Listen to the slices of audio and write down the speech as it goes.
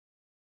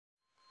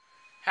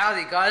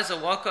Howdy guys,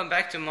 and welcome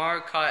back to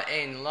Mario Kart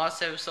 8. In the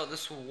last episode,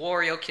 this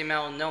Wario came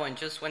out of nowhere and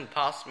just went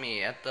past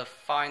me at the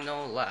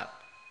final lap.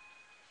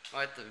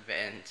 Or at the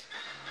end.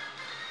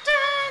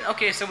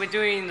 Okay, so we're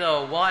doing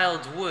the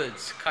Wild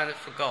Woods. Kind of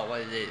forgot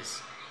what it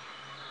is.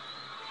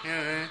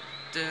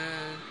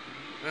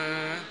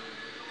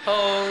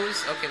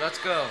 Pose. Okay, let's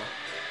go.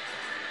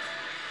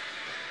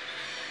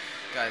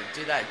 Gotta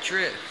do that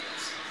drift.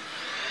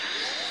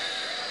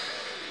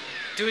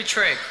 Do a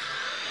trick.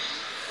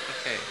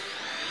 Okay.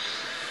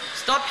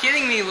 Stop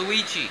hitting me,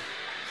 Luigi.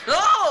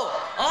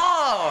 Oh!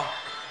 Oh!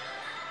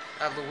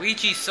 That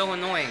Luigi's so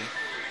annoying.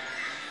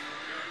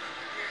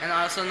 And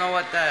I also know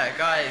what that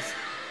guy's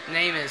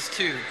name is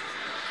too.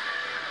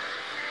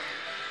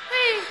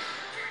 Hey.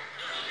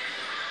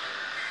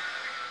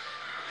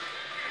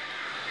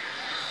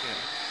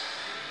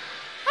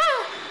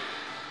 Oh!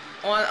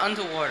 On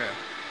underwater.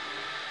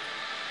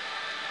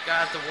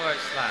 Got the word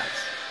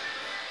slats.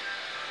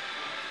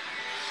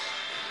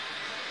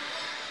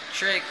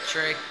 Trick,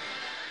 trick.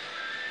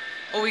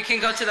 Oh, we can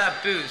go to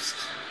that boost.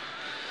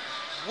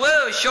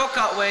 Whoa,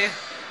 shortcut way.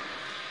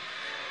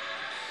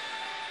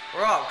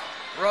 Rock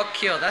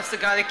kill. That's the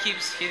guy that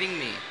keeps hitting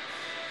me.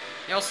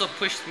 He also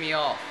pushed me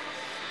off.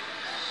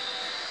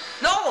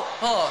 No!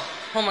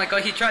 Oh my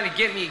god, he tried to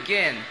get me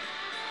again.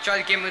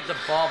 Tried to get me with the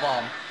ball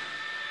bomb.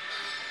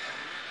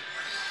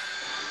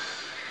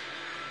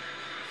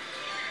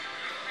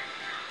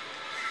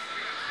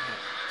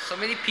 So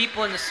many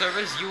people in the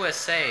servers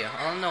USA.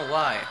 I don't know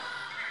why.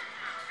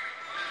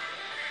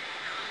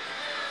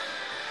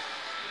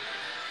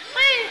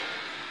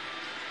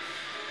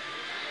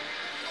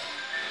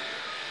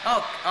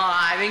 Oh,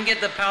 I didn't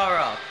get the power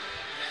up.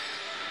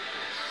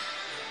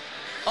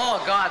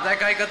 Oh god, that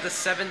guy got the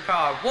 7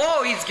 power.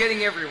 Whoa, he's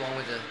getting everyone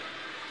with it.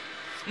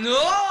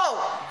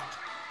 No!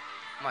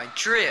 My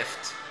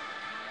drift.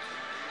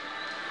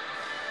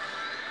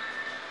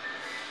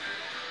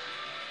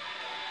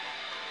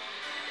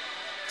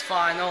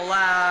 Final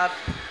lap.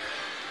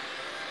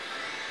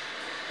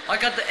 I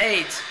got the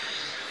 8.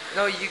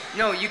 No,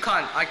 you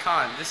can't. I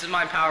can't. This is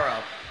my power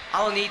up.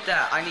 I don't need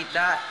that. I need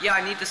that. Yeah,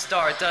 I need the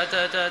star. Okay.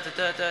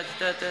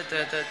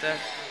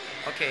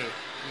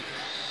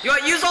 You know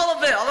what? Use all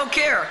of it. I don't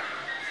care.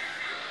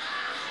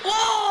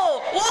 Whoa!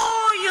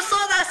 Whoa! You saw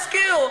that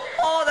skill.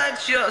 Oh,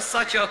 that's just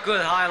such a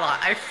good highlight.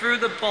 I threw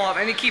the bomb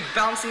and it keep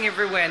bouncing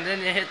everywhere, and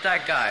then it hit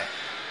that guy.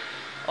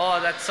 Oh,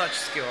 that's such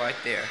skill right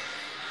there.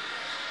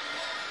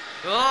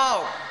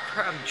 Oh,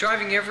 crap! I'm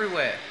driving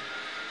everywhere.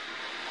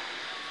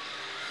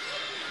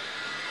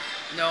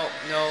 No.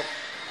 No!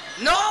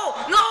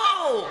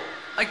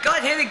 I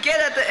got hit again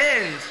at the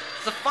end.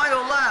 It's the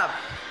final lap.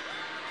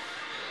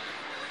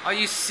 Are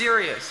you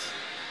serious?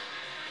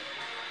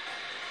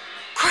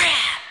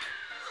 Crap!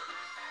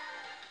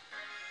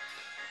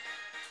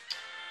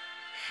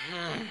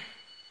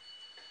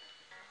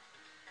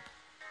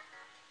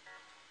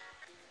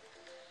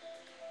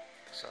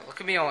 So look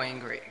at me all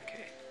angry.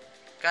 Okay.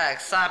 Got a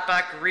slap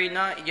back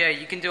arena. Yeah,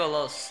 you can do a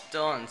little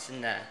stunts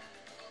in that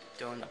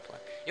donut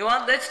plane. You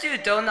want? Let's do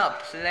donut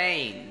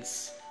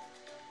planes.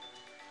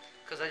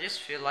 Because I just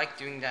feel like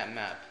doing that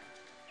map.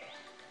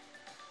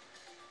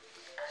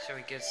 Shall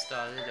we get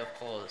started? Of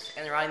course.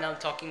 And right now I'm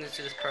talking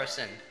to this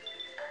person.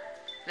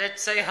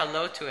 Let's say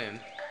hello to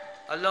him.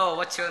 Hello,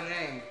 what's your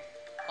name?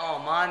 Oh,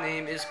 my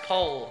name is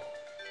Pole.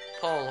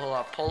 Pole, hold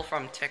up. Pole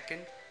from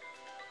Tekken.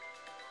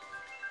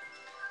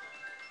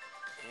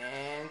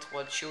 And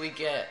what should we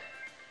get?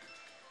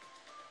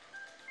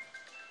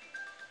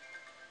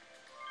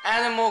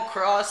 Animal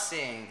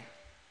Crossing.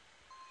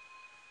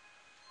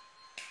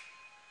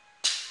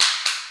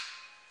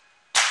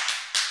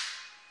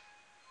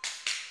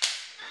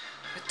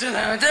 Dun,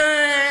 dun,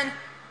 dun.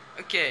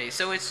 Okay,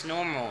 so it's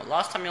normal.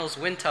 Last time it was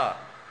winter.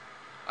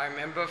 I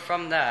remember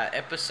from that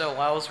episode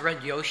I was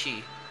Red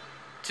Yoshi.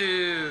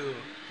 2,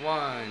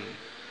 1.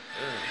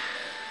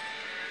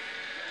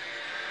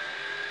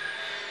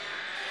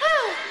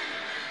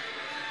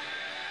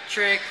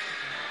 Trick.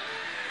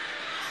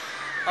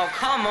 Oh,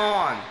 come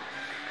on.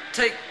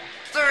 Take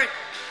 3rd.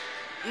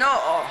 No.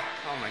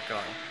 Oh my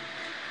god.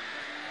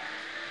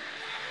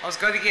 I was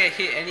going to get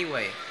hit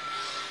anyway.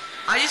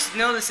 I just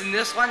noticed in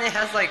this one it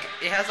has like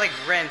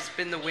ramps,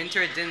 but in the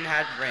winter it didn't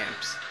have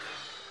ramps.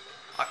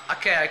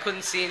 Okay, I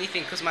couldn't see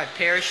anything because my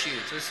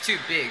parachute was too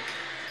big.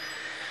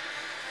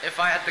 If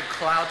I had the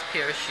cloud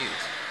parachute.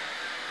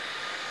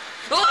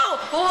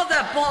 Oh,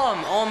 that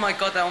bomb! Oh my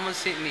god, that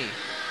almost hit me.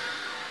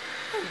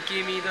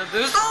 Give me the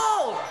boost.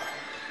 Oh!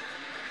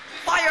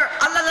 Fire!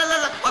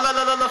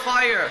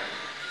 Fire!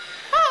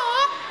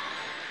 Oh!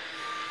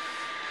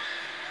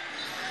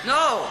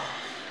 No!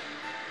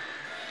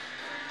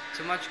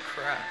 Too much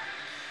crap.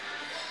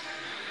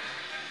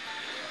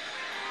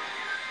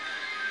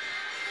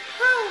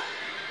 Woo!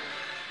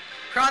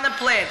 Piranha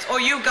plants. Oh,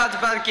 you got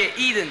about to get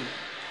eaten.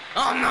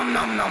 Oh,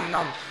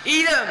 nom.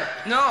 Eat him!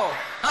 No!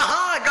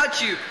 Aha, I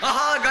got you!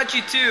 Aha, I got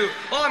you too!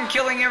 Oh, I'm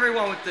killing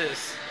everyone with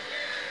this.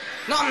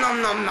 Nom.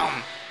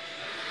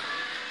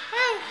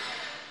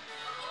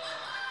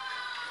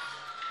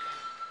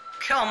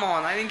 Come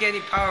on, I didn't get any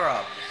power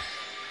up.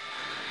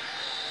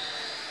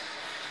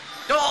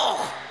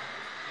 Oh!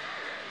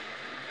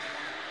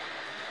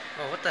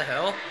 Oh, what the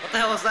hell? What the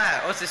hell is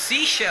that? Oh, it's a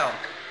seashell.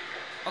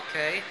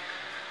 Okay.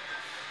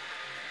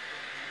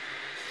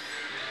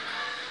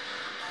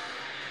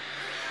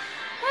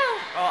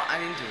 Oh, I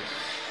didn't do it.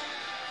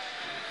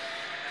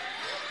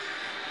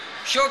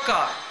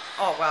 Shortcut!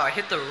 Oh wow, I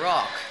hit the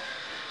rock.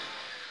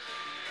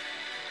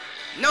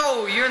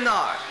 No, you're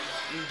not.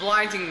 You're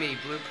blinding me,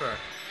 Blooper.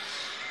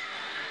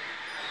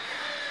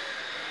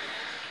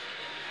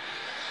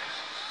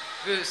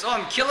 Goose, oh,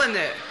 I'm killing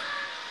it.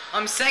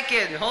 I'm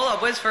second. Hold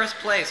up, where's first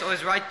place? Oh,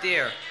 it's right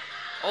there.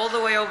 All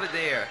the way over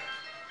there.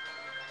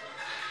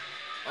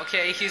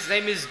 Okay, his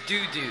name is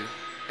Doo-Doo.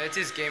 That's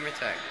his gamer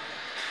tag.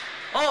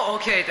 Oh,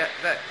 okay,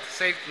 that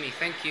saved me.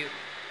 Thank you.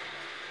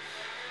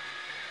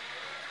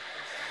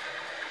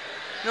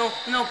 No,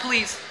 no,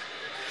 please.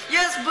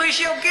 Yes, Blue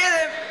Shell, get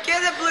him!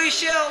 Get it, Blue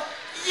Shell!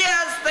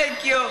 Yes,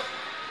 thank you!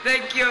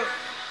 Thank you!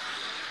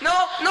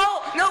 No,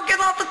 no, no, get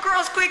off the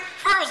cross quick!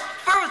 First!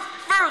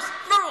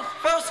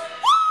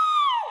 Woo!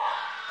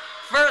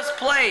 First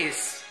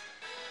place!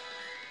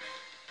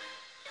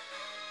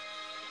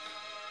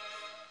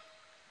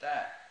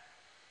 That.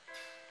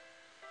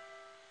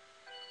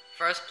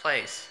 First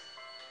place.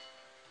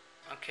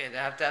 Okay, they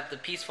have to have the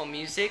peaceful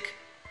music.